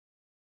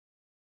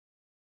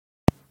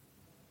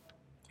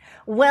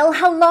Well,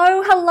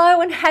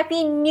 hello, and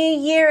Happy New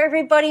Year,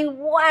 everybody.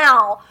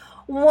 Wow,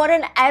 what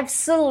an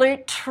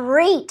absolute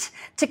treat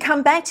to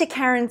come back to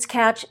Karen's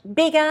Couch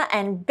bigger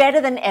and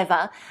better than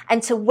ever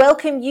and to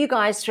welcome you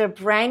guys to a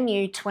brand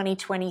new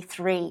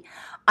 2023.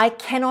 I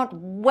cannot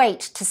wait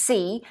to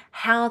see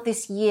how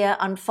this year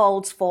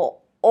unfolds for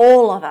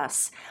all of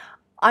us.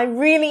 I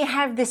really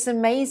have this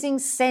amazing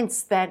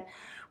sense that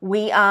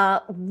we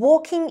are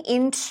walking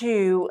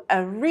into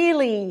a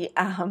really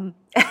a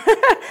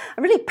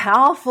really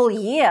powerful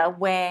year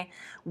where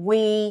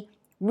we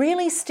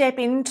really step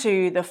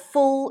into the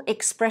full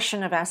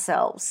expression of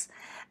ourselves.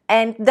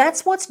 And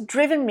that's what's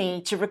driven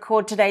me to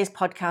record today's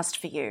podcast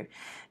for you,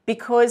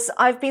 because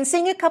I've been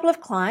seeing a couple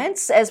of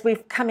clients as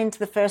we've come into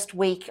the first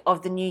week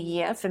of the new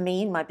year for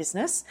me in my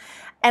business.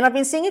 And I've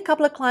been seeing a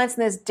couple of clients,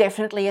 and there's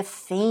definitely a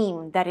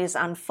theme that is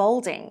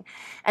unfolding.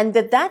 And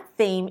that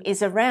theme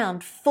is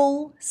around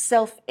full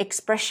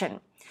self-expression.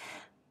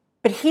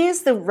 But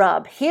here's the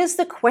rub. Here's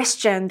the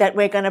question that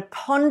we're going to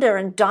ponder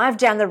and dive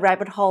down the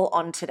rabbit hole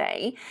on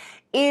today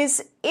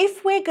is,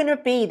 if we're going to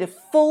be the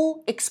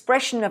full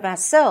expression of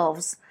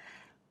ourselves,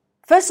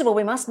 first of all,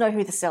 we must know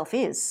who the self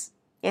is.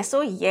 Yes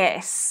or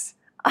yes?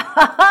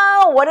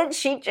 What did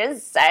she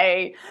just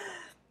say?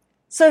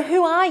 So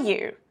who are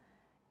you?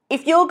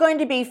 If you're going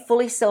to be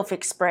fully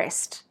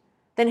self-expressed,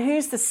 then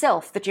who's the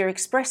self that you're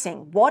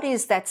expressing? What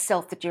is that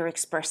self that you're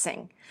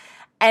expressing?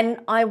 And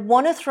I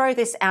want to throw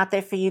this out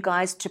there for you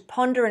guys to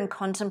ponder and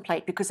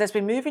contemplate, because as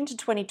we move into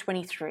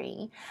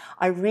 2023,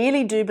 I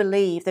really do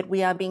believe that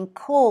we are being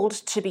called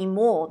to be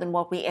more than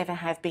what we ever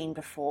have been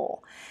before.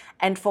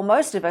 And for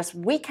most of us,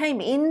 we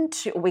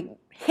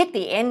hit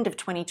the end of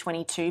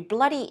 2022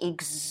 bloody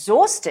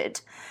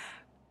exhausted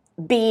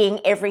being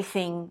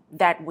everything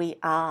that we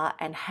are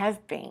and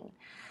have been.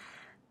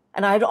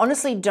 And I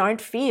honestly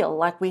don't feel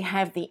like we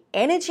have the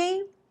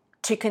energy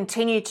to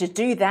continue to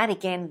do that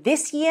again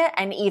this year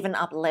and even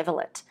up-level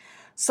it.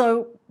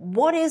 So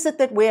what is it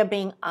that we're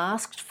being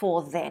asked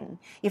for then?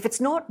 If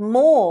it's not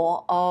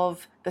more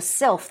of the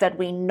self that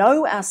we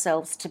know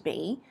ourselves to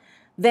be,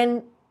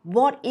 then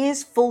what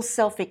is full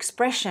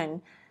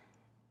self-expression,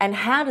 and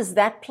how does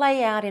that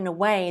play out in a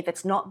way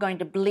that's not going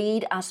to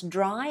bleed us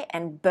dry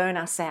and burn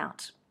us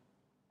out?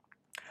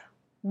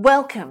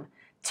 Welcome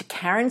to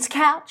Karen's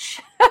Couch,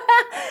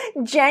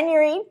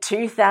 January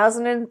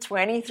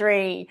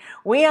 2023.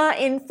 We are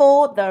in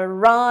for the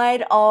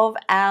ride of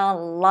our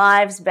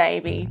lives,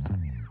 baby.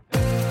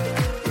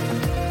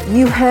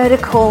 You heard a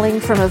calling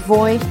from a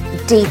void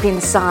deep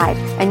inside,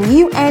 and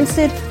you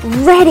answered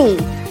ready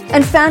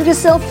and found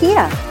yourself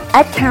here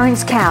at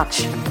Karen's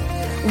Couch.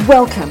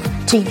 Welcome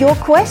to your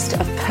quest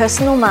of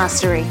personal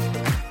mastery.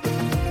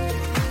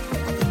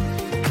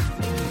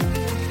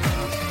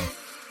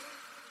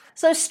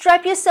 So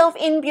strap yourself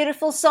in,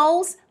 beautiful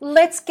souls.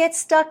 Let's get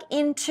stuck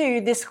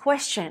into this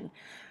question.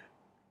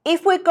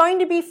 If we're going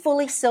to be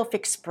fully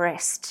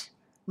self-expressed,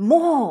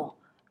 more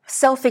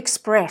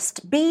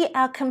self-expressed, be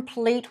our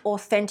complete,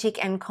 authentic,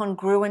 and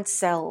congruent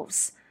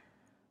selves,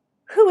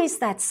 who is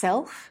that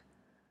self?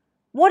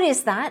 What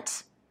is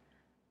that?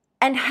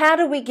 And how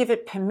do we give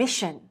it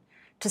permission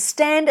to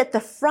stand at the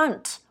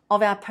front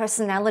of our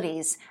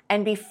personalities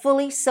and be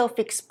fully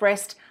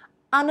self-expressed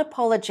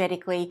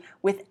unapologetically,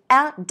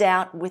 without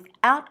doubt,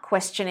 without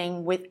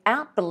questioning,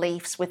 without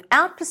beliefs,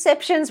 without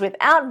perceptions,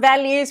 without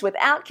values,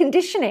 without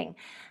conditioning?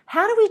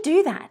 How do we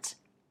do that?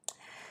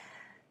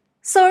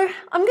 So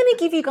I'm going to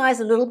give you guys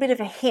a little bit of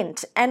a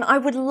hint, and I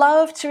would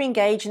love to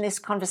engage in this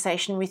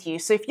conversation with you.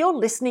 So if you're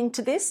listening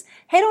to this,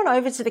 head on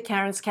over to the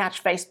Karen's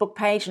Couch Facebook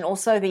page and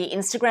also the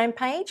Instagram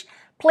page.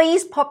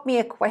 Please pop me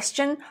a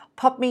question,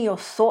 pop me your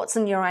thoughts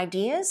and your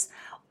ideas,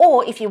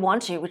 or if you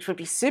want to, which would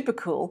be super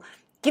cool,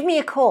 give me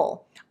a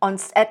call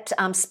at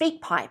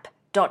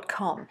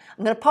speakpipe.com.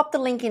 I'm going to pop the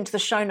link into the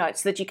show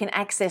notes so that you can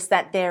access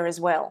that there as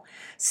well.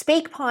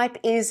 SpeakPipe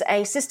is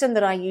a system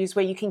that I use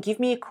where you can give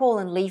me a call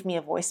and leave me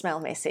a voicemail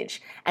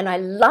message. And I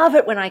love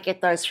it when I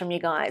get those from you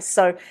guys.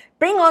 So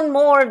bring on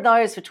more of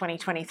those for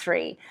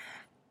 2023.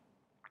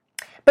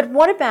 But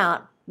what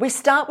about, we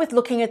start with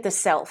looking at the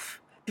self.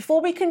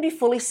 Before we can be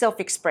fully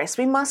self-expressed,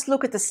 we must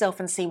look at the self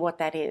and see what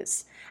that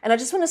is. And I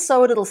just want to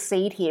sow a little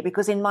seed here,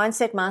 because in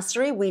Mindset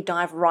Mastery, we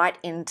dive right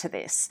into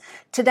this.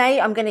 Today,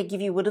 I'm going to give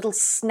you a little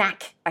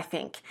snack, I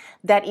think,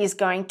 that is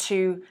going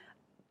to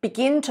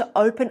begin to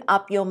open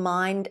up your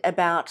mind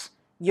about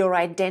your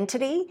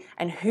identity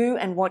and who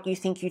and what you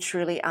think you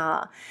truly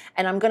are.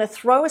 And I'm going to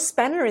throw a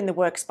spanner in the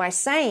works by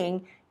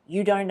saying,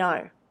 you don't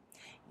know.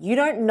 You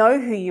don't know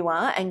who you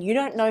are, and you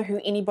don't know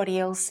who anybody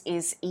else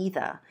is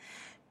either.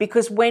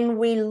 Because when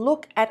we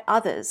look at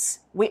others,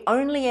 we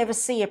only ever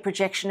see a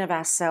projection of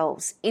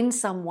ourselves in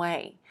some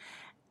way.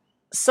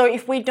 So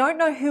if we don't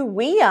know who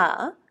we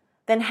are,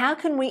 then how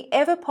can we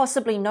ever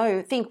possibly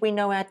think we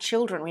know our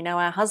children, we know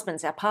our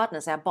husbands, our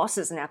partners, our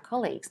bosses, and our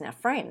colleagues, and our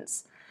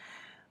friends?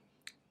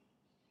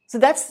 So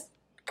that's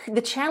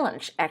the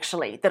challenge,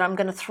 actually, that I'm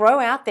going to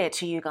throw out there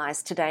to you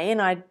guys today. And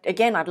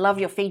I'd love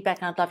your feedback,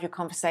 and I'd love your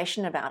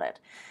conversation about it.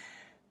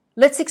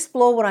 Let's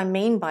explore what I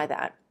mean by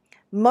that.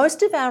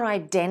 Most of our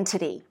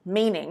identity,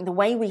 meaning the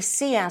way we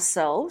see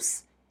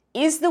ourselves,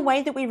 is the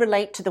way that we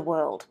relate to the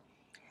world.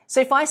 So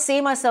if I see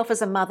myself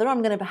as a mother,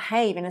 I'm going to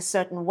behave in a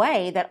certain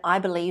way that I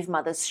believe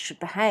mothers should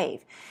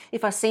behave.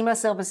 If I see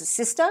myself as a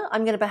sister,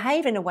 I'm going to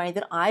behave in a way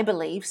that I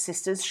believe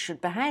sisters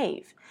should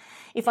behave.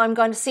 If I'm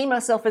going to see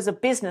myself as a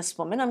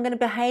businesswoman, I'm going to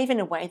behave in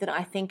a way that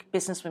I think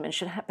businesswomen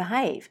should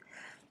behave.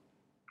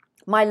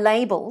 My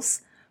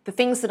labels, the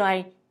things that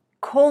I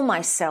call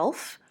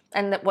myself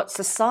and that what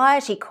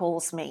society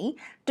calls me,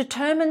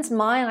 determines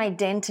my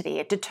identity.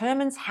 It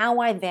determines how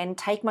I then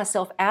take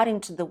myself out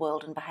into the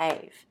world and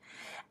behave.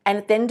 And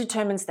it then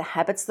determines the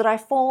habits that I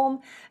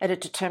form, and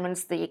it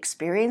determines the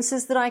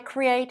experiences that I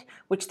create,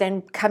 which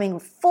then, coming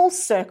full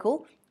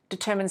circle,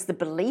 determines the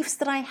beliefs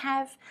that I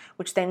have,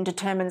 which then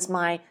determines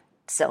my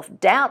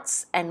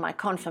self-doubts and my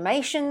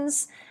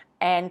confirmations,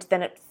 and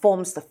then it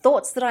forms the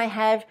thoughts that I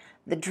have,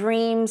 the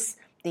dreams,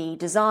 the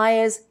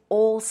desires,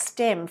 all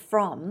stem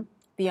from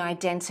the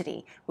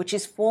identity, which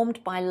is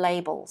formed by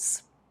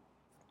labels.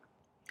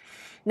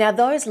 Now,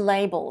 those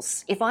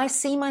labels, if I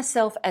see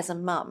myself as a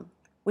mum,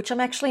 which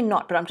I'm actually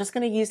not, but I'm just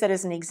going to use that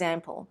as an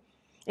example.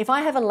 If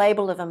I have a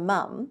label of a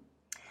mum,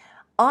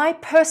 I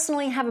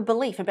personally have a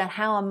belief about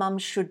how a mum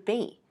should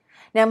be.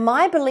 Now,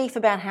 my belief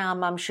about how a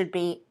mum should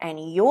be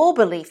and your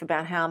belief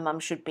about how a mum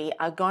should be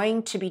are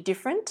going to be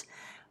different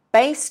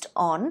based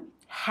on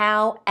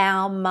how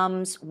our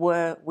mums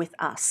were with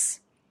us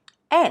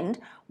and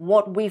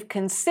what we've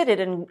considered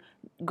and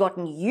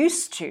gotten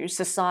used to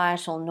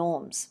societal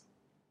norms.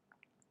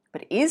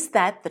 But is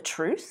that the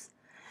truth?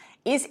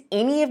 Is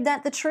any of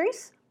that the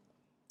truth?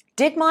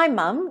 Did my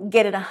mum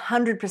get it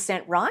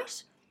 100%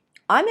 right?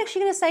 I'm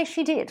actually going to say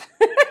she did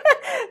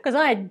because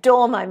I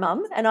adore my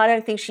mum and I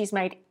don't think she's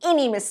made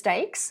any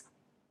mistakes.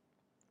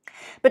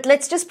 But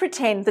let's just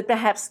pretend that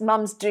perhaps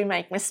mums do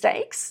make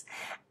mistakes,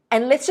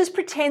 and let's just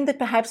pretend that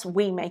perhaps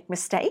we make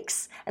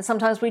mistakes and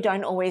sometimes we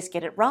don't always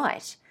get it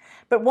right.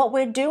 But what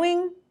we're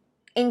doing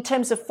in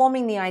terms of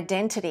forming the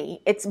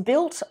identity, it's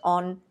built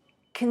on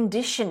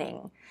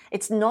conditioning.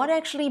 It's not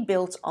actually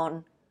built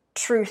on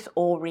truth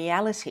or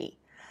reality.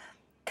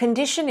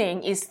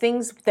 Conditioning is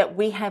things that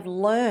we have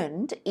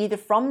learned either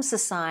from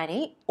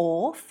society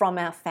or from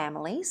our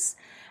families,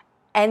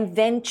 and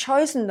then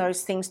chosen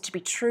those things to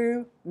be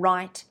true,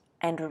 right,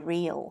 and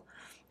real.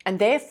 And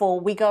therefore,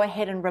 we go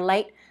ahead and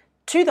relate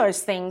to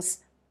those things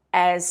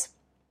as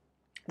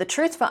the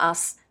truth for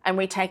us, and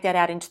we take that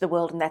out into the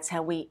world, and that's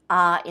how we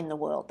are in the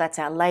world. That's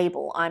our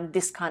label. I'm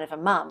this kind of a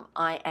mum.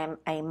 I am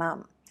a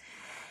mum.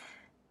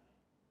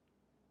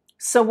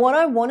 So what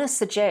I want to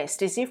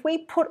suggest is if we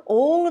put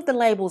all of the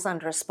labels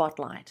under a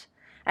spotlight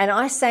and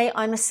I say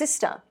I'm a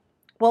sister,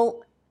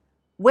 well,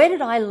 where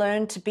did I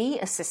learn to be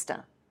a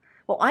sister?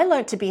 Well, I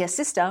learned to be a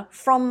sister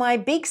from my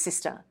big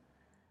sister.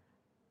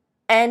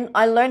 And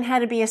I learned how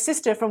to be a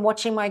sister from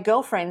watching my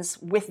girlfriends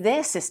with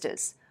their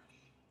sisters.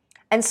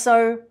 And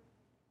so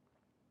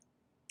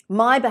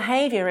my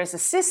behavior as a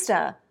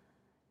sister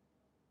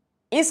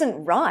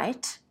isn't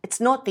right. It's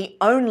not the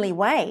only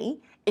way.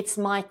 It's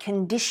my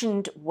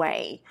conditioned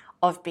way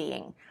of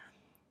being.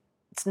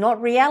 It's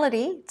not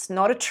reality. It's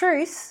not a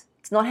truth.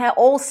 It's not how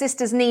all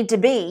sisters need to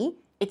be.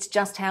 It's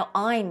just how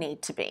I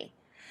need to be.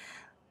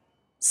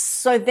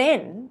 So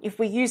then, if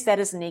we use that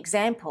as an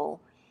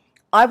example,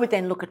 I would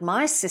then look at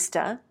my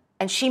sister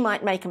and she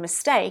might make a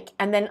mistake,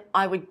 and then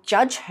I would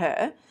judge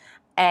her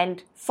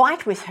and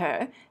fight with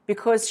her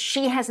because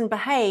she hasn't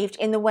behaved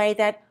in the way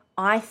that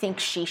I think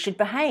she should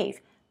behave.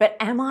 But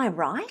am I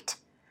right?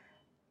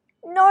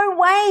 No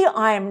way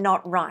I am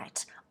not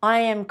right. I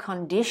am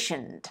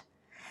conditioned.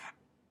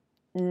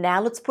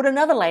 Now let's put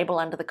another label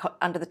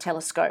under the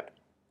telescope.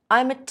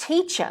 I'm a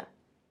teacher.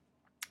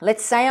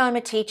 Let's say I'm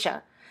a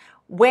teacher.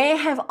 Where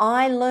have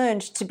I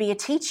learned to be a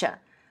teacher?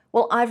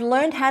 Well, I've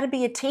learned how to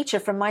be a teacher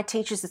from my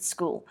teachers at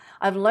school.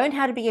 I've learned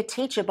how to be a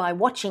teacher by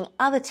watching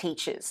other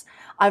teachers.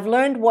 I've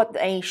learned what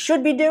they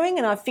should be doing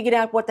and I've figured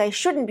out what they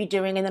shouldn't be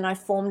doing, and then I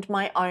formed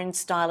my own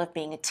style of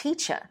being a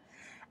teacher.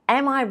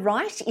 Am I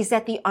right? Is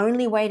that the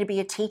only way to be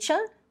a teacher?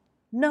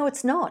 No,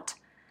 it's not.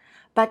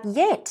 But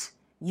yet,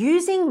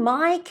 using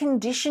my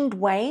conditioned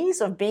ways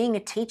of being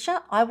a teacher,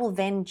 I will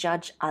then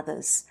judge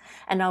others,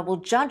 and I will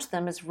judge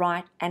them as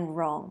right and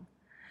wrong.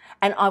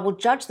 And I will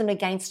judge them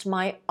against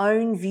my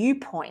own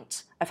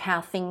viewpoint of how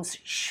things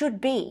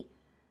should be.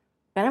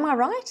 But am I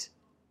right?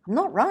 I'm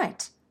not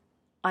right.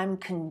 I'm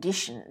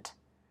conditioned.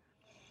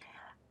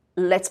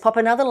 Let's pop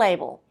another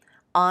label.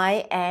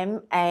 I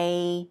am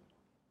a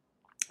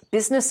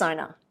business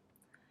owner.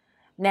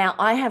 Now,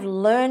 I have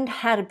learned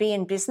how to be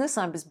in business.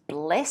 I was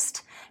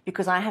blessed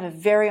because I have a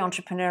very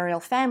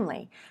entrepreneurial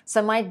family.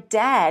 So my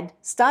dad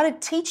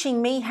started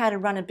teaching me how to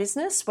run a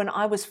business when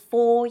I was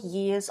 4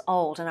 years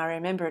old, and I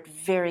remember it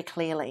very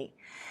clearly.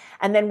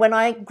 And then when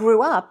I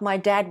grew up, my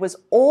dad was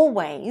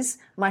always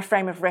my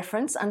frame of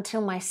reference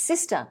until my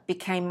sister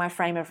became my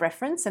frame of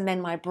reference, and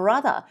then my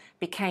brother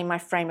became my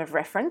frame of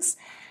reference.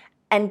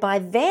 And by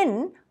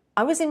then,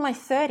 I was in my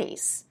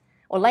 30s,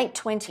 or late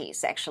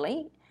 20s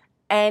actually,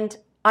 and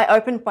I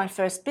opened my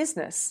first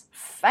business,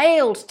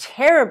 failed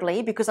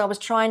terribly because I was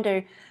trying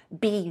to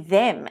be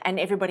them and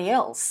everybody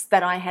else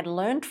that I had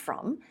learned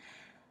from,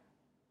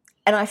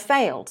 and I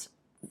failed.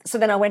 So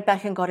then I went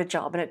back and got a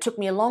job, and it took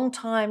me a long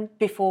time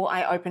before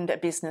I opened a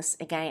business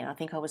again. I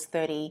think I was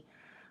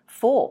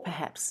 34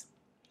 perhaps.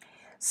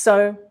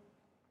 So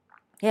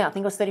yeah, I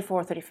think I was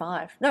 34 or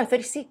 35. No,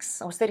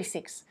 36. I was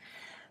 36.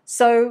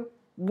 So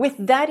with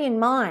that in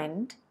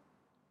mind,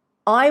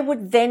 I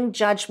would then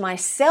judge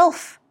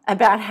myself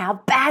about how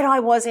bad I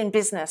was in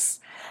business,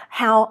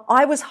 how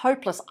I was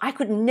hopeless. I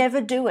could never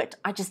do it.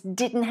 I just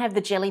didn't have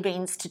the jelly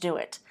beans to do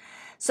it.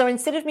 So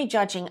instead of me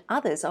judging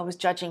others, I was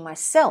judging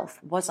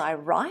myself. Was I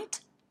right?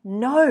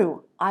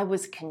 No, I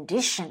was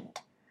conditioned.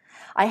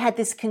 I had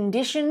this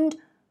conditioned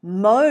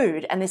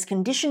mode and this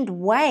conditioned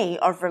way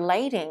of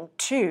relating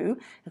to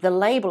the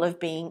label of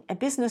being a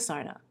business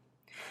owner.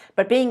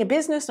 But being a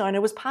business owner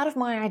was part of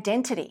my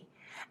identity.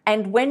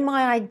 And when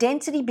my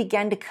identity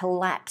began to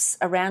collapse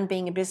around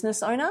being a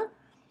business owner,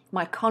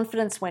 my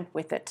confidence went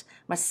with it.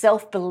 My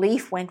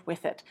self-belief went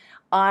with it.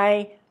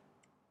 I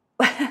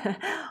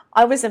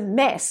was a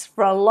mess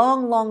for a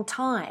long, long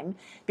time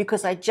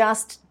because I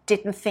just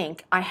didn't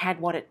think I had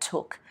what it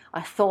took.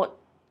 I thought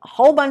a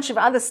whole bunch of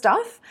other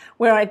stuff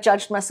where I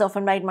judged myself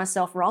and made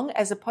myself wrong,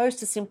 as opposed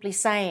to simply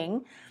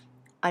saying,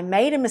 I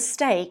made a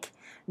mistake,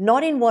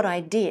 not in what I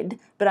did,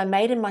 but I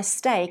made a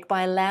mistake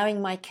by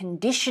allowing my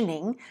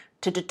conditioning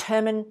to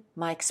determine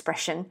my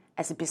expression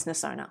as a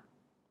business owner.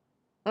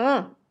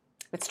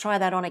 Let's try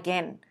that on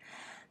again.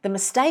 The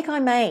mistake I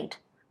made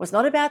was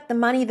not about the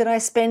money that I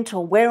spent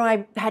or where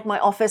I had my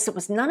office. It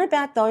was none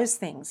about those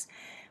things.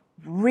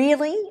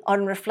 Really,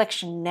 on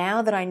reflection,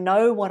 now that I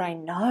know what I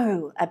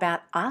know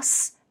about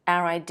us,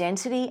 our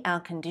identity, our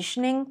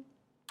conditioning,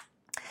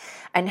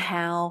 and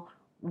how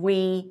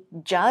we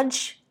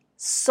judge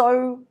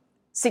so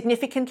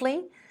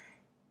significantly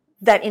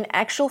that in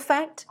actual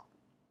fact,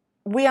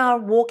 we are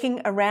walking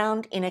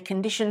around in a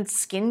conditioned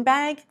skin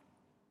bag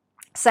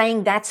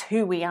saying that's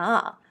who we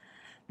are.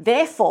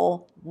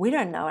 Therefore, we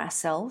don't know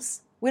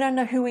ourselves. We don't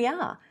know who we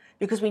are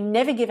because we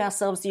never give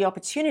ourselves the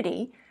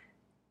opportunity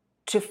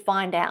to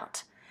find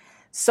out.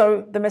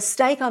 So the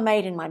mistake I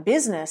made in my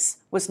business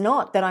was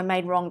not that I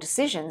made wrong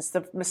decisions.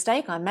 The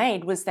mistake I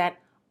made was that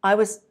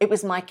it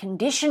was my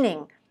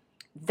conditioning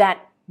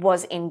that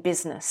was in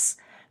business,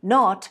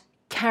 not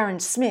Karen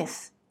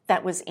Smith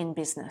that was in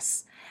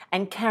business.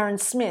 And Karen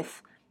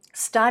Smith,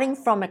 starting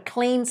from a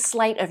clean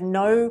slate of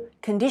no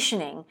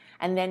conditioning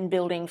and then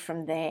building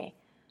from there.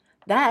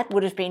 That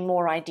would have been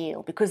more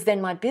ideal because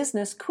then my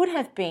business could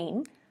have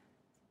been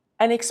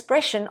an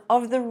expression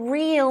of the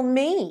real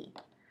me.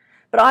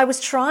 But I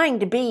was trying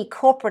to be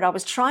corporate. I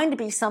was trying to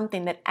be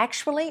something that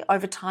actually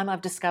over time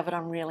I've discovered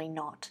I'm really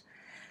not.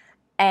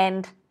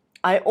 And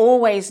I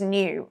always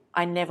knew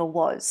I never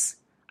was.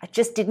 I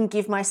just didn't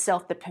give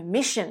myself the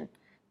permission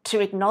to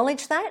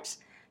acknowledge that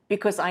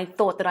because I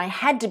thought that I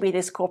had to be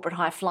this corporate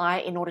high flyer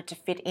in order to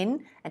fit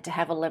in and to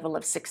have a level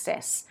of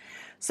success.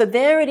 So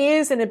there it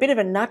is in a bit of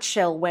a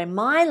nutshell where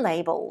my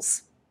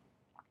labels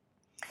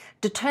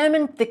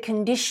determined the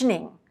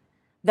conditioning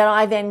that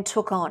I then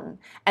took on.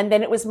 And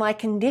then it was my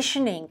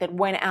conditioning that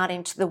went out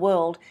into the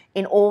world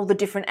in all the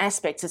different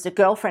aspects as a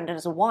girlfriend and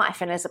as a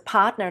wife and as a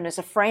partner and as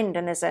a friend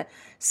and as a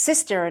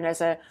sister and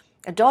as a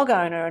dog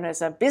owner and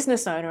as a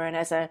business owner and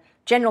as a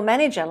general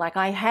manager. Like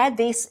I had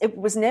this, it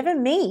was never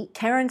me,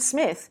 Karen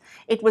Smith.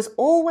 It was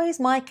always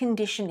my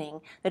conditioning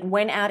that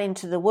went out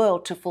into the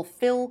world to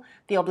fulfill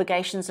the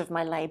obligations of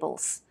my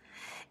labels.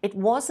 It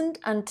wasn't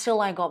until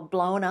I got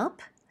blown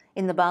up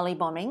in the Bali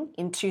bombing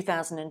in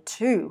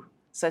 2002.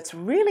 So it's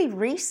really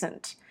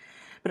recent.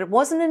 But it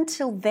wasn't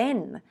until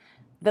then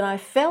that I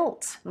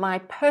felt my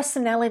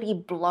personality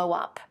blow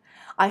up.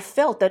 I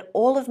felt that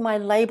all of my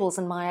labels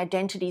and my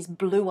identities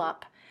blew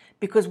up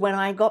because when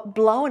I got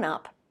blown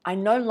up, I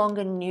no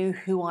longer knew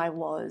who I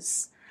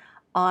was.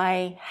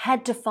 I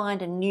had to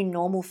find a new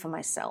normal for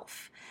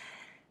myself.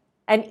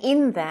 And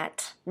in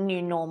that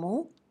new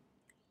normal,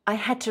 I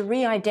had to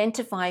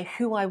re-identify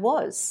who I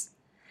was.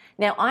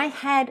 Now, I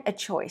had a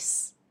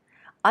choice.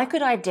 I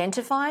could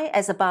identify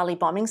as a Bali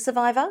bombing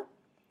survivor.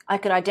 I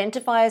could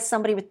identify as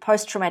somebody with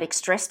post-traumatic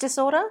stress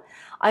disorder.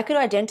 I could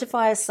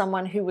identify as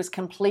someone who was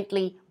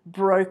completely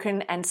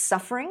broken and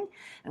suffering.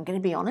 I'm going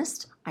to be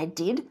honest, I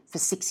did for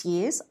 6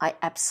 years. I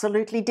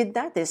absolutely did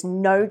that. There's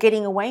no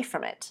getting away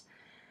from it.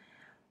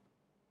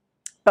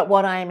 But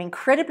what I am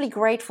incredibly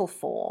grateful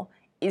for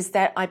is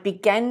that I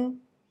began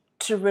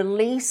to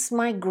release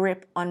my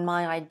grip on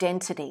my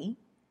identity,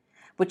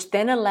 which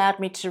then allowed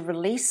me to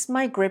release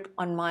my grip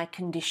on my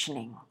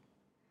conditioning,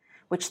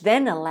 which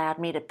then allowed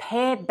me to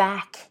pare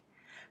back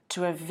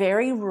to a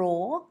very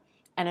raw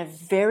and a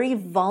very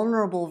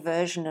vulnerable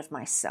version of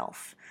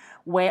myself,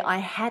 where I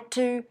had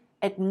to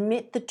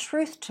admit the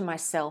truth to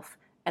myself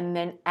and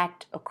then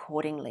act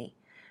accordingly.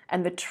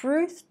 And the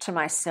truth to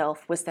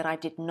myself was that I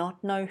did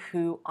not know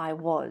who I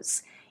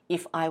was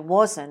if I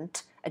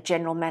wasn't a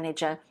general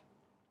manager,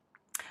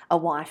 a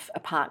wife, a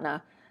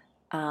partner,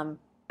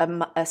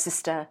 a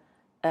sister,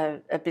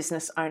 a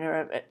business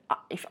owner.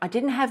 If I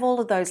didn't have all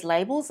of those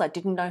labels, I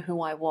didn't know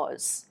who I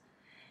was.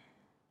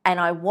 And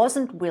I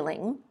wasn't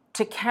willing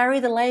to carry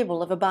the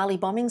label of a Bali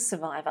bombing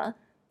survivor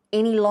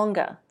any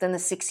longer than the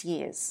 6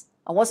 years.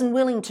 I wasn't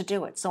willing to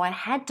do it. So I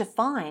had to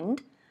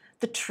find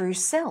the true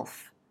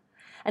self.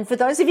 And for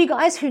those of you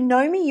guys who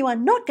know me, you are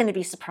not going to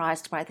be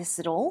surprised by this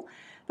at all.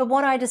 But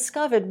what I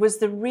discovered was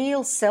the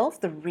real self,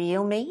 the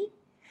real me.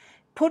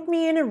 Put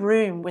me in a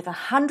room with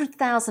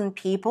 100,000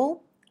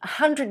 people,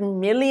 100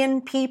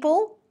 million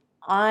people,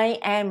 I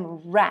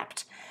am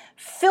wrapped.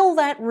 Fill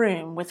that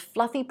room with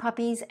fluffy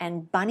puppies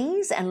and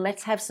bunnies, and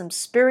let's have some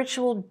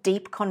spiritual,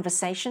 deep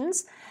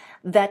conversations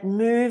that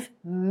move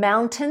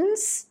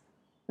mountains.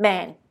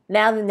 Man,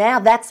 now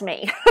that's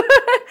me.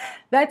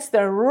 That's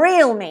the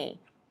real me.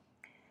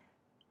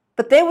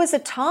 But there was a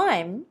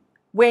time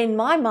when in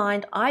my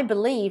mind I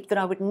believed that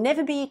I would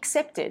never be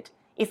accepted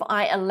if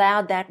I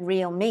allowed that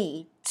real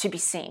me to be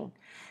seen,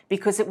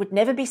 because it would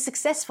never be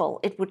successful.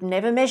 It would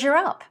never measure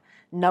up.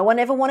 No one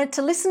ever wanted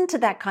to listen to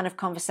that kind of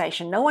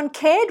conversation. No one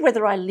cared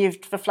whether I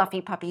lived for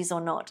fluffy puppies or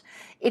not.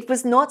 It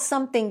was not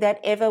something that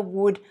ever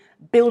would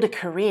build a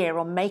career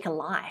or make a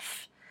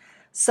life.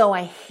 So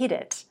I hid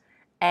it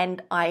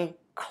and I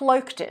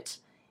cloaked it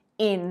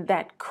in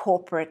that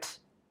corporate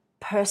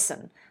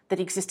person that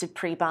existed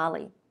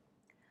pre-Bali.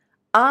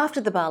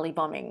 After the Bali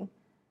bombing,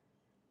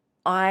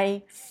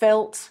 I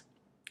felt,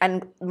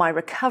 and my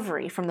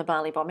recovery from the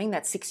Bali bombing,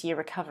 that 6-year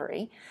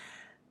recovery,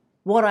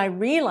 what I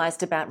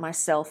realized about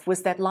myself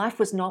was that life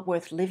was not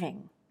worth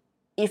living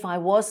if I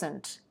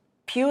wasn't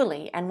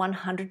purely and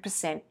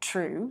 100%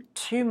 true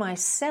to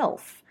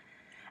myself.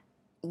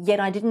 Yet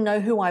I didn't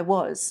know who I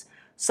was.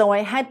 So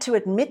I had to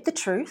admit the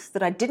truth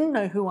that I didn't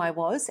know who I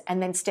was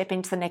and then step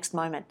into the next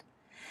moment.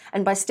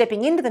 And by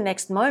stepping into the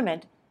next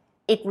moment,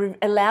 it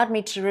allowed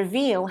me to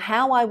reveal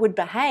how I would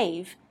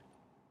behave,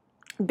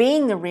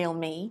 being the real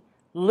me,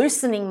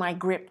 loosening my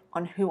grip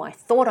on who I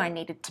thought I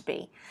needed to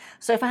be.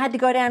 So if I had to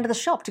go down to the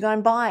shop to go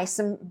and buy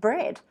some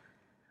bread,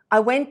 I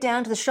went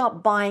down to the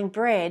shop buying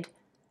bread,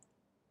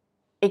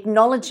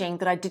 acknowledging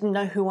that I didn't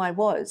know who I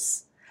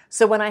was.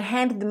 So when I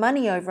handed the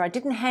money over, I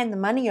didn't hand the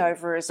money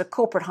over as a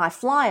corporate high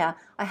flyer.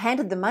 I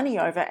handed the money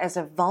over as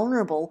a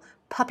vulnerable,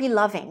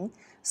 puppy-loving,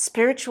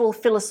 spiritual,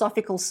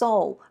 philosophical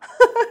soul.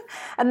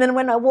 And then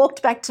when I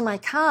walked back to my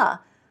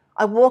car,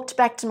 I walked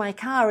back to my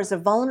car as a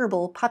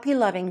vulnerable,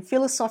 puppy-loving,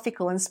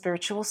 philosophical and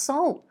spiritual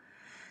soul.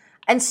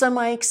 And so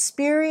my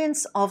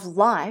experience of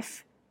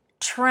life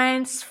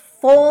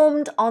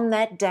transformed on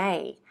that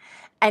day.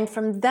 And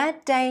from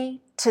that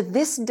day to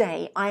this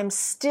day, I am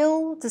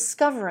still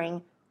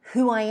discovering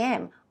who I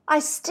am. I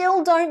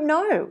still don't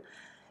know,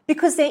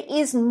 because there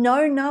is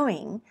no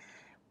knowing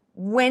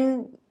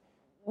when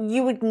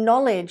you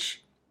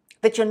acknowledge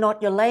that you're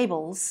not your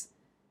labels.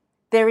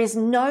 There is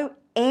no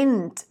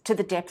end to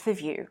the depth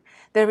of you.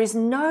 There is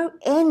no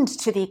end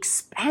to the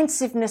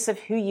expansiveness of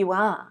who you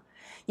are.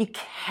 You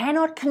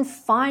cannot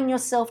confine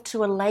yourself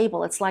to a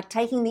label. It's like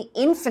taking the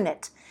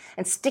infinite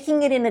and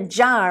sticking it in a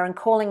jar and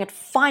calling it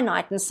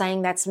finite and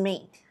saying that's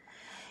me.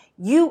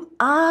 You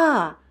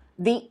are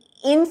the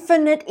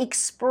infinite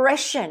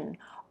expression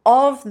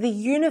of the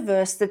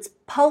universe that's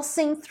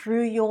pulsing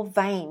through your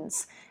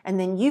veins. And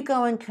then you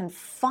go and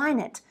confine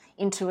it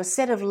into a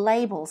set of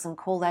labels and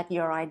call that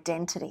your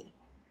identity.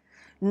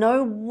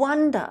 No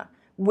wonder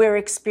we're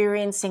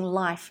experiencing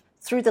life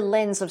through the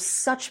lens of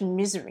such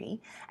misery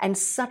and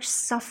such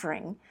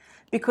suffering,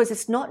 because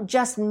it's not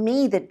just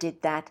me that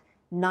did that.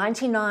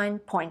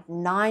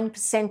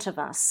 99.9% of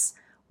us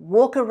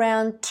walk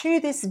around to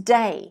this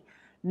day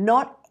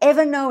not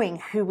ever knowing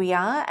who we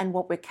are and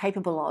what we're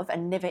capable of,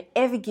 and never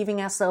ever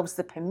giving ourselves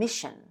the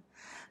permission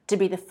to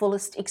be the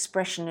fullest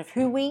expression of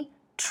who we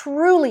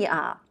truly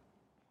are,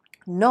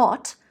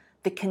 not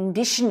the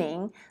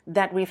conditioning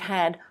that we've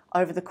had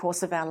over the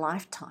course of our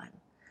lifetime.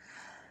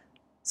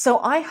 So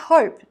I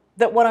hope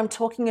that what I'm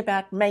talking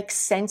about makes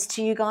sense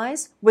to you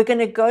guys. We're going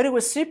to go to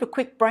a super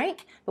quick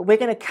break, but we're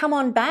going to come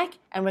on back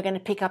and we're going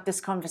to pick up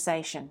this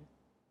conversation.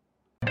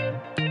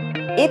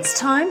 It's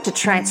time to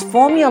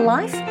transform your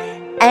life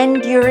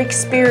and your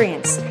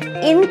experience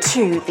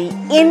into the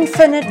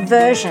infinite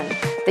version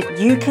that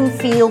you can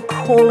feel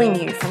calling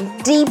you from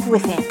deep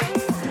within.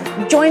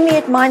 Join me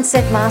at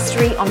Mindset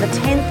Mastery on the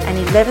 10th and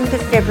 11th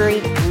of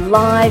February,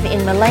 live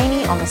in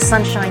Mullaney on the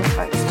Sunshine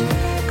Coast.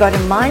 Go to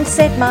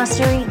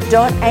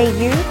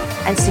mindsetmastery.au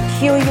and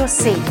secure your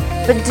seat.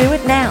 But do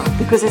it now,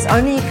 because there's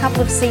only a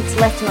couple of seats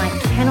left and I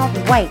cannot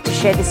wait to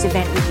share this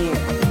event with you.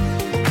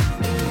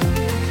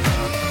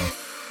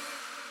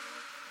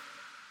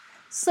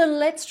 So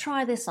let's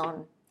try this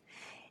on.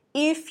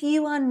 If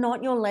you are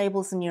not your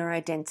labels and your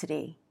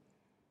identity,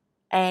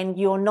 and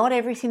you're not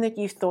everything that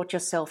you've thought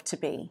yourself to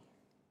be,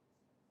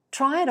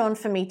 try it on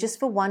for me just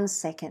for 1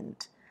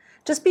 second.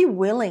 Just be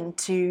willing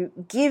to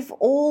give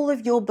all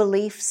of your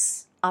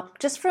beliefs up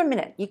just for a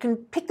minute. You can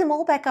pick them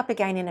all back up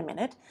again in a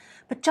minute,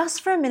 but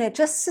just for a minute,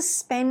 just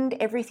suspend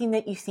everything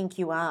that you think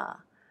you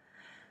are.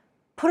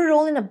 Put it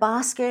all in a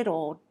basket,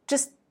 or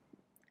just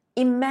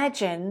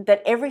Imagine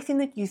that everything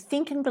that you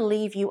think and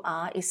believe you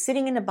are is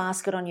sitting in a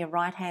basket on your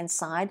right-hand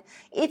side.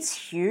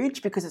 It's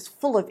huge because it's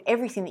full of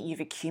everything that you've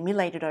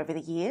accumulated over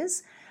the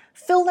years.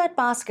 Fill that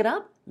basket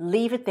up,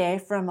 leave it there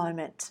for a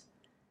moment.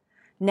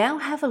 Now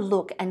have a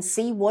look and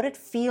see what it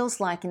feels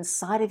like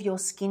inside of your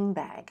skin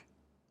bag.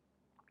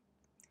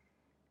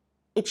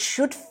 It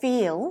should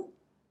feel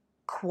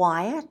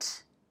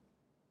quiet,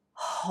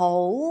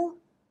 whole,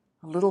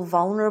 a little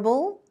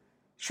vulnerable,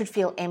 should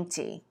feel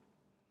empty.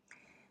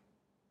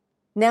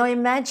 Now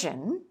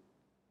imagine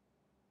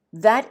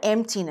that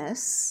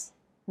emptiness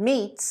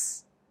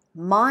meets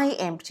my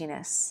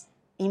emptiness.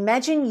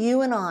 Imagine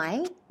you and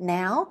I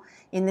now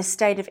in this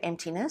state of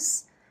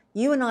emptiness.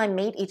 You and I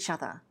meet each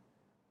other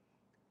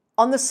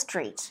on the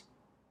street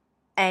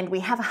and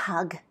we have a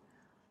hug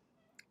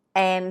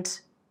and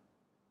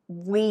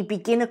we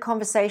begin a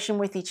conversation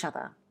with each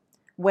other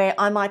where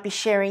I might be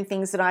sharing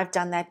things that I've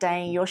done that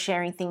day and you're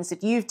sharing things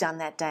that you've done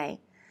that day.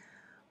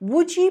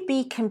 Would you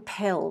be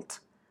compelled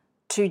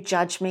to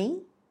judge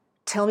me,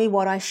 tell me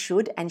what I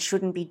should and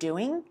shouldn't be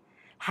doing,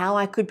 how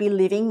I could be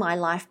living my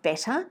life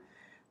better,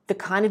 the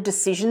kind of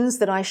decisions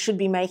that I should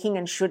be making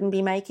and shouldn't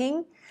be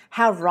making,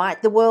 how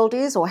right the world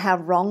is or how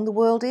wrong the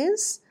world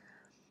is?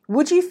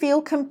 Would you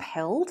feel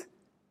compelled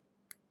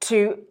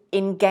to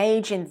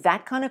engage in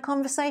that kind of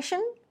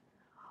conversation?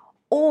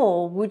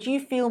 Or would you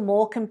feel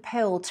more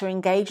compelled to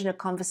engage in a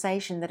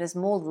conversation that has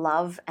more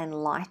love and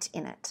light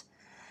in it?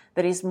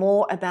 That is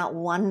more about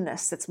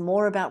oneness, that's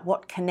more about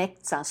what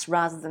connects us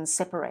rather than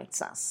separates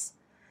us.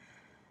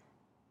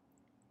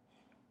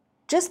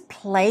 Just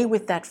play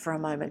with that for a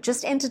moment.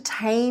 Just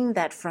entertain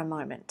that for a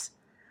moment.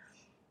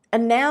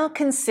 And now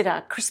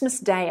consider Christmas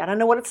Day. I don't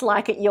know what it's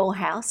like at your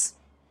house,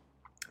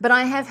 but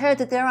I have heard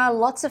that there are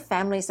lots of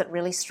families that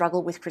really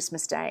struggle with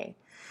Christmas Day.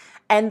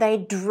 And they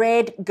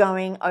dread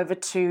going over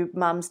to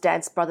mum's,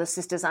 dad's, brothers,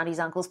 sisters, aunties,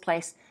 uncles'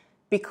 place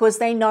because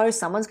they know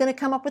someone's going to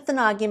come up with an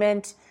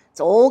argument. It's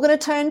all going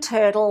to turn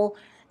turtle.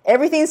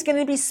 Everything's going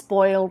to be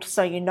spoiled.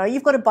 So you know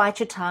you've got to bite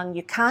your tongue.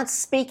 You can't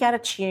speak out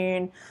of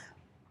tune.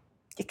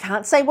 You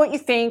can't say what you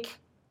think.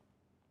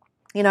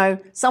 You know,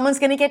 someone's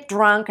going to get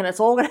drunk and it's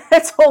all going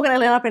to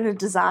end up in a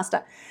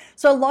disaster.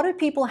 So a lot of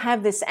people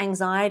have this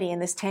anxiety and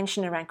this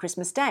tension around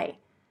Christmas Day.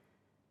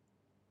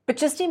 But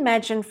just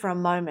imagine for a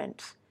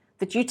moment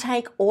that you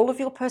take all of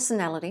your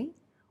personality,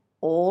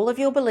 all of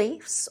your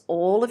beliefs,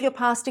 all of your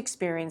past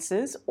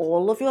experiences,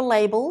 all of your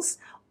labels,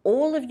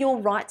 all of your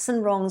rights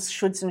and wrongs,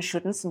 shoulds and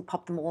shouldn'ts, and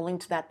pop them all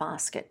into that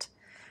basket.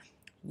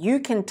 You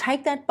can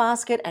take that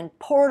basket and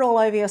pour it all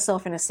over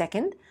yourself in a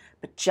second,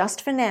 but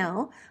just for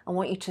now, I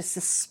want you to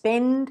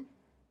suspend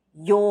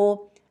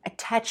your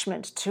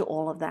attachment to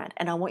all of that.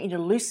 And I want you to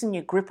loosen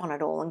your grip on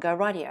it all and go,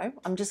 rightio,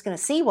 I'm just going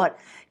to see what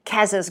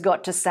Kaz has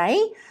got to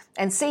say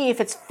and see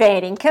if it's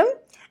fair income.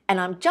 And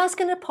I'm just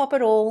going to pop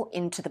it all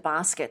into the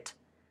basket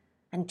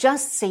and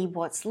just see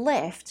what's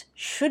left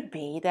should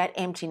be that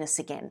emptiness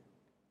again.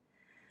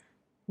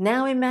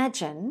 Now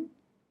imagine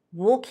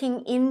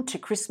walking into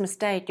Christmas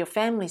Day at your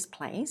family's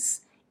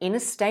place in a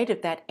state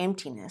of that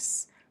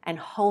emptiness and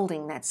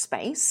holding that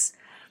space,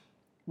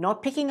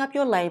 not picking up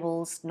your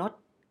labels, not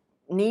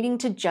needing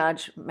to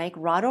judge, make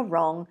right or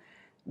wrong,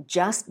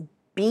 just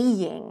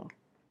being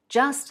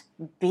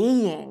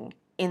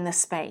in the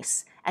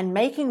space and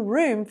making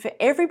room for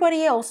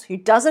everybody else who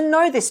doesn't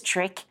know this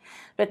trick,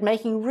 but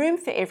making room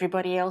for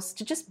everybody else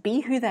to just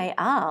be who they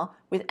are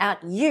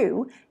without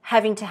you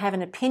having to have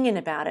an opinion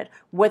about it,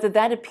 whether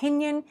that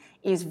opinion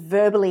is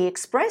verbally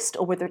expressed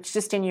or whether it's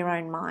just in your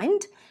own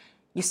mind,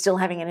 you're still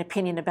having an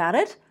opinion about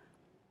it.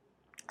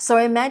 So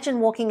imagine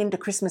walking into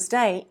Christmas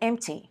Day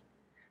empty,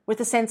 with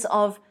a sense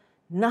of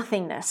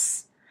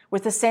nothingness,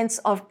 with a sense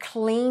of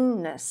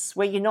cleanness,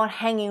 where you're not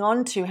hanging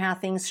on to how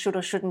things should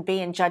or shouldn't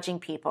be and judging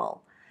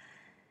people.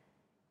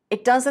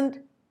 It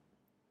doesn't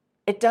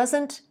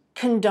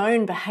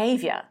condone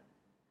behavior.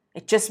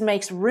 It just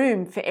makes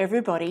room for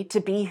everybody to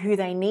be who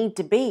they need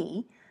to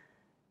be.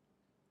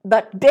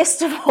 But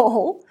best of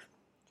all,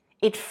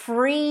 it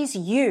frees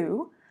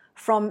you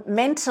from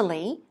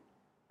mentally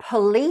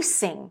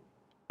policing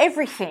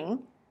everything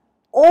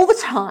all the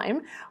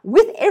time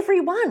with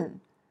everyone.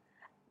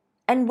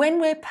 And when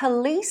we're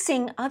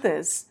policing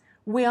others,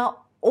 we are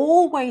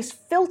always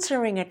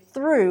filtering it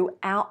through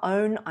our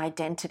own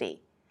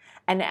identity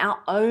and our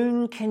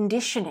own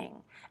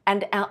conditioning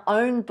and our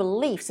own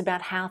beliefs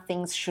about how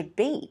things should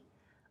be.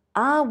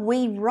 Are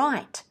we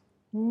right?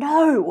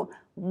 No,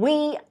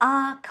 we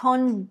are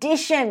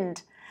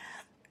conditioned.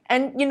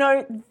 And, you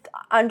know,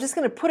 I'm just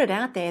going to put it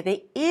out there. There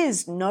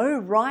is no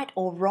right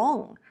or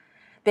wrong.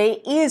 There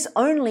is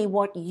only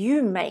what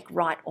you make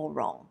right or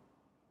wrong.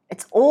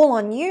 It's all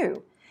on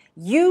you.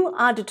 You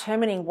are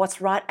determining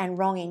what's right and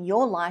wrong in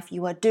your life.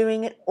 You are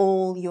doing it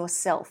all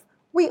yourself.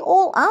 We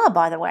all are,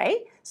 by the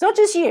way. It's not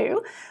just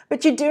you,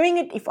 but you're doing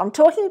it. If I'm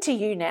talking to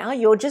you now,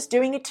 you're just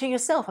doing it to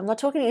yourself. I'm not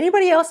talking to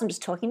anybody else. I'm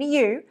just talking to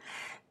you.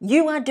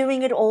 You are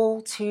doing it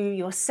all to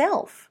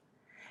yourself.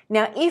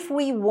 Now, if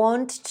we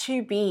want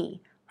to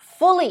be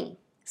fully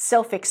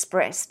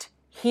self-expressed,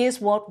 here's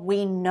what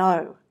we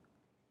know.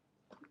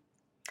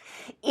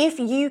 If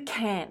you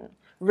can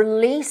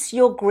release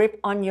your grip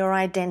on your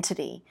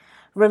identity,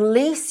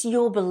 release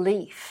your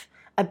belief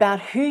about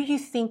who you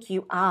think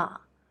you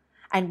are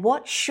and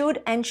what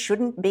should and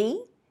shouldn't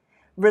be,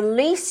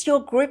 release your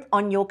grip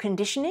on your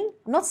conditioning.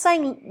 I'm not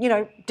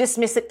saying,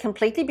 dismiss it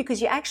completely,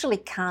 because you actually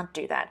can't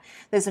do that.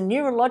 There's a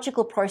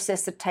neurological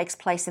process that takes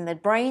place in the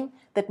brain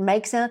that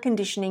makes our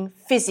conditioning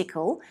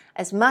physical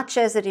as much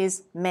as it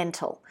is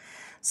mental.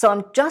 So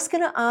I'm just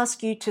going to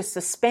ask you to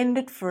suspend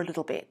it for a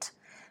little bit.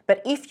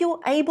 But if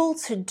you're able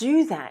to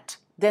do that,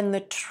 then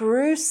the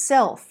true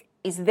self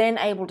is then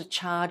able to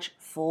charge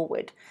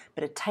forward.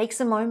 But it takes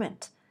a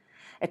moment.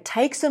 It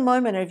takes a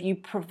moment of you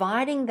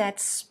providing that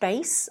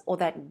space or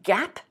that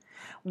gap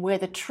where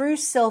the true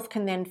self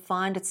can then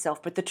find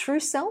itself. But the true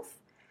self,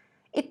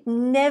 it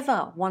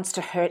never wants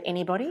to hurt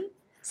anybody,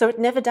 so it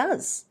never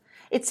does.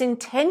 Its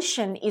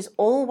intention is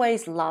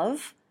always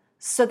love,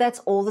 so that's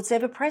all that's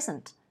ever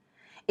present.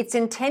 Its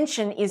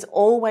intention is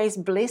always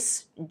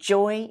bliss,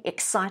 joy,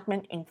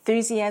 excitement,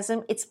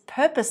 enthusiasm. Its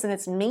purpose and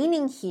its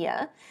meaning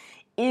here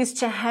is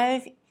to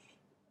have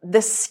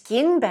the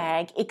skin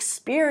bag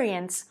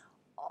experience,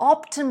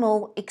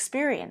 optimal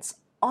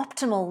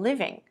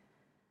living.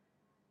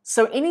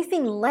 So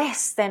anything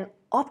less than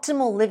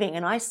optimal living,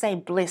 and I say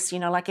bliss,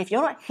 like if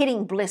you're not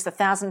hitting bliss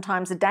 1,000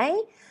 times a day,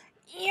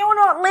 you're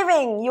not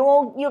living,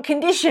 you're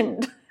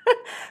conditioned.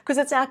 Because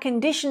it's our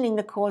conditioning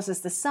that causes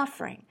the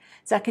suffering.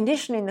 It's our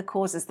conditioning that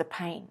causes the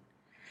pain.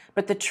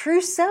 But the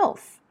true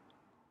self,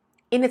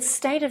 in its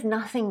state of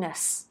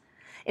nothingness,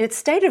 in its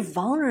state of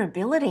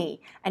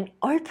vulnerability and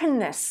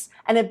openness,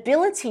 an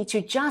ability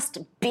to just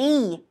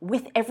be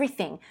with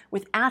everything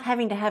without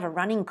having to have a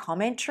running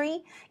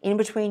commentary in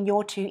between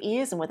your two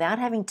ears and without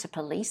having to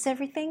police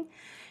everything,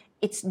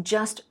 it's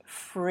just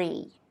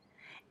free.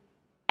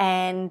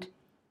 And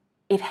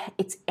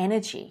it's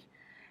energy.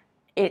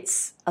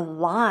 It's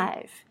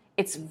alive.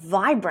 It's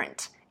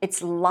vibrant.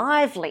 It's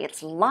lively.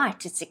 It's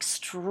light. It's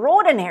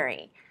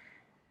extraordinary.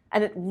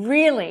 And it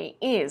really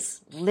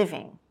is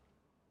living.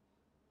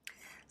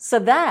 So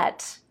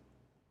that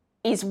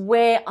is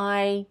where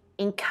I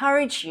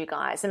encourage you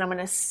guys, and I'm going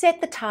to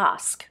set the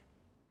task.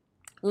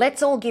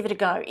 Let's all give it a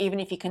go, even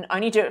if you can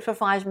only do it for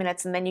 5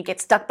 minutes and then you get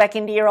stuck back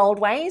into your old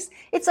ways.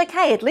 It's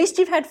okay. At least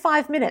you've had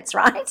 5 minutes,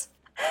 right?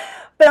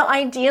 But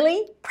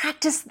ideally,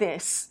 practice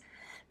this,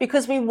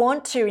 because we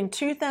want to, in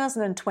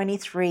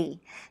 2023,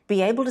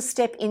 be able to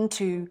step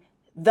into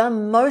the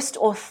most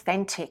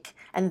authentic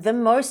and the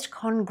most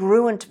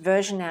congruent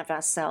version of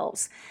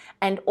ourselves.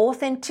 And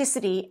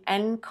authenticity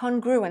and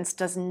congruence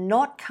does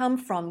not come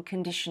from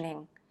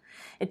conditioning.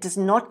 It does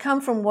not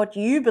come from what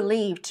you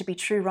believe to be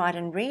true, right,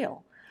 and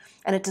real.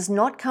 And it does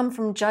not come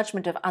from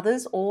judgment of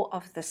others or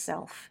of the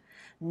self.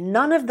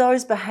 None of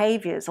those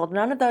behaviors or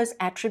none of those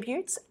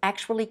attributes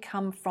actually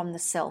come from the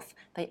self.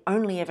 They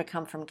only ever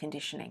come from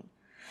conditioning.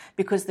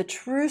 Because the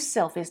true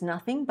self is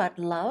nothing but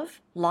love,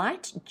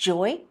 light,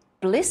 joy,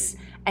 bliss,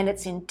 and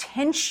its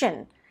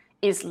intention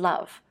is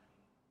love.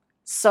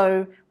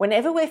 So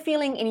whenever we're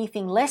feeling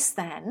anything less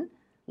than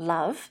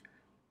love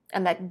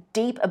and that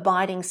deep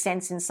abiding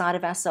sense inside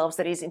of ourselves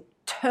that is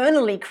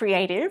eternally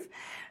creative,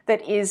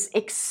 that is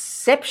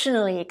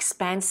exceptionally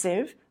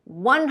expansive,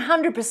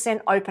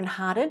 100%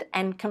 open-hearted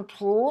and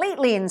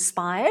completely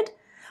inspired,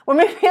 when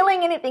we're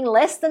feeling anything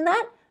less than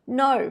that,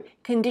 no,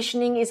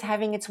 conditioning is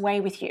having its way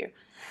with you.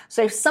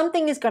 So if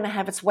something is going to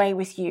have its way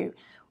with you,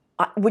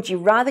 would you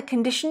rather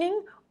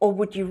conditioning, or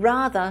would you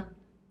rather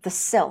the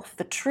self,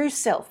 the true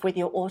self, where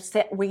your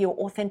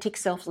authentic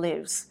self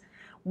lives?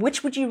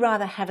 Which would you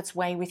rather have its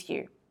way with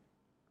you?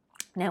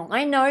 Now,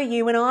 I know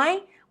you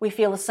and we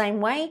feel the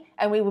same way,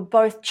 and we would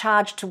both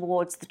charge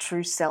towards the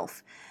true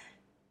self,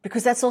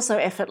 because that's also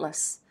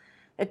effortless.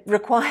 It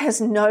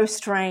requires no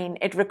strain.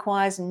 It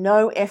requires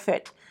no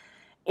effort.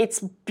 It's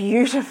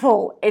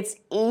beautiful. It's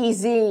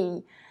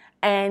easy.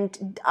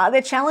 And are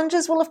there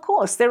challenges? Well, of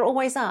course, there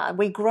always are.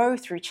 We grow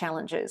through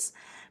challenges.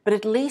 But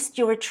at least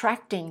you're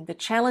attracting the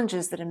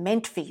challenges that are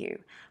meant for you,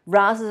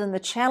 rather than the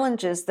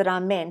challenges that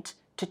are meant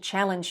to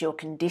challenge your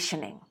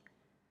conditioning.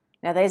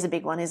 Now, there's a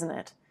big one, isn't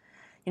it?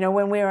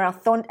 When we're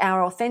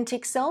our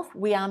authentic self,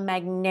 we are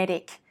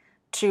magnetic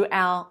to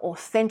our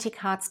authentic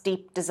heart's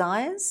deep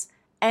desires,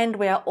 and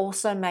we are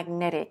also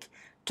magnetic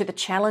to the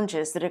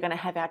challenges that are going to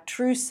have our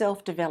true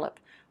self develop,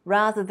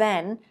 rather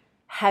than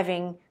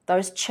having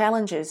those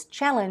challenges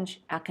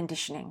challenge our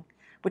conditioning,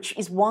 which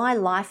is why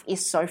life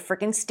is so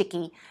freaking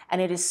sticky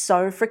and it is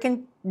so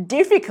freaking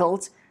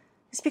difficult.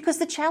 It's because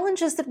the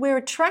challenges that we're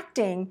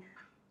attracting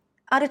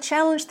are to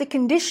challenge the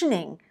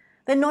conditioning.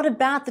 They're not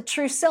about the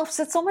true self,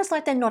 so it's almost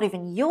like they're not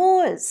even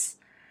yours.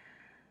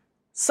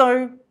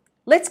 So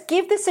let's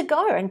give this a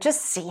go and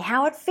just see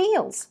how it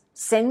feels.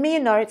 Send me a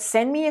note,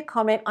 send me a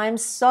comment. I'm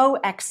so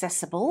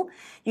accessible.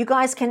 You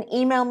guys can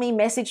email me,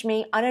 message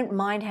me. I don't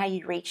mind how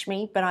you reach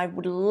me, but I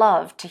would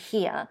love to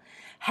hear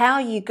how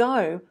you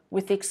go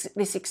with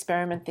this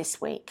experiment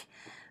this week.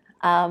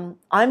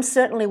 I'm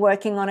certainly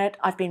working on it.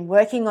 I've been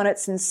working on it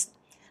since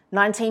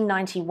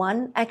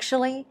 1991,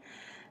 actually.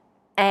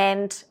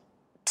 And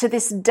to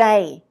this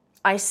day,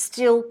 I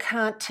still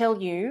can't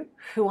tell you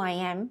who I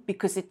am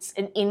because it's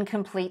an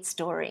incomplete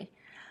story.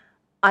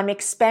 I'm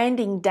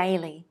expanding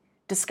daily,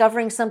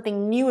 discovering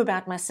something new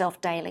about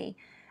myself daily,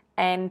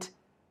 and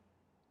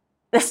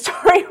the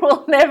story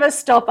will never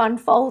stop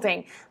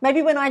unfolding.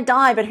 Maybe when I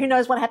die, but who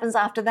knows what happens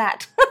after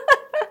that?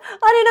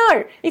 I don't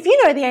know. If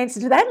you know the answer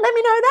to that, let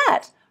me know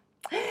that.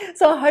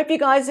 So I hope you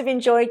guys have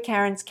enjoyed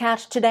Karen's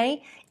Couch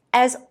today.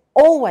 As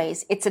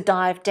always, it's a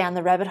dive down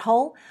the rabbit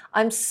hole.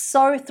 I'm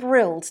so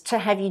thrilled to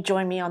have you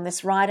join me on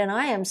this ride, and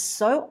I am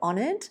so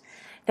honored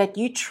that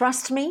you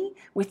trust me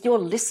with your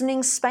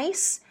listening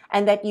space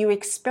and that you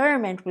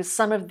experiment with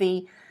some of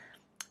the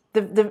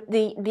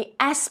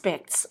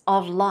aspects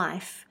of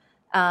life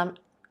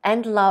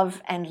and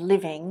love and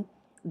living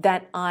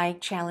that I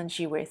challenge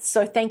you with.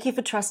 So thank you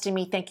for trusting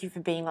me. Thank you for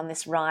being on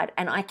this ride.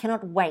 And I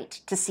cannot wait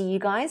to see you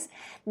guys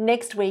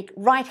next week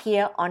right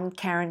here on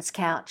Karen's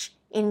Couch.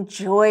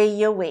 Enjoy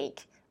your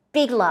week.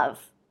 Big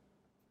love.